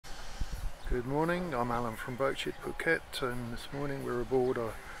Good morning, I'm Alan from Boatshed, Phuket, and this morning we're aboard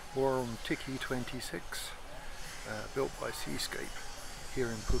a Wharram Tiki 26 built by Seascape here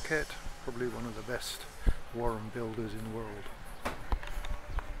in Phuket, probably one of the best Wharram builders in the world.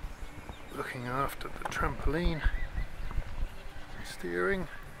 Looking after the trampoline and steering,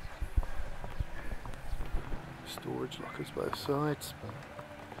 storage lockers both sides,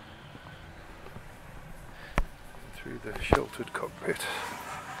 through the sheltered cockpit.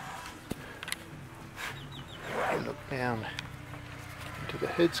 Look down into the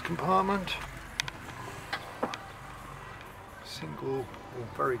heads compartment. Single or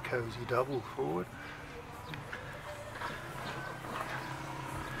very cosy double forward.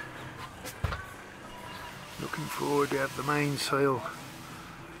 Looking forward, you have the mainsail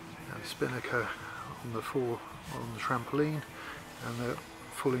and spinnaker on the trampoline and the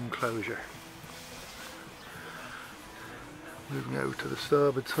full enclosure. Moving over to the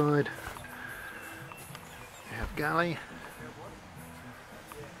starboard side, we have galley,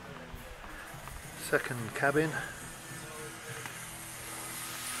 second cabin, and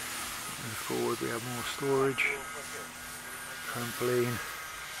forward we have more storage, trampoline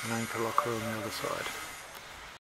and anchor locker on the other side.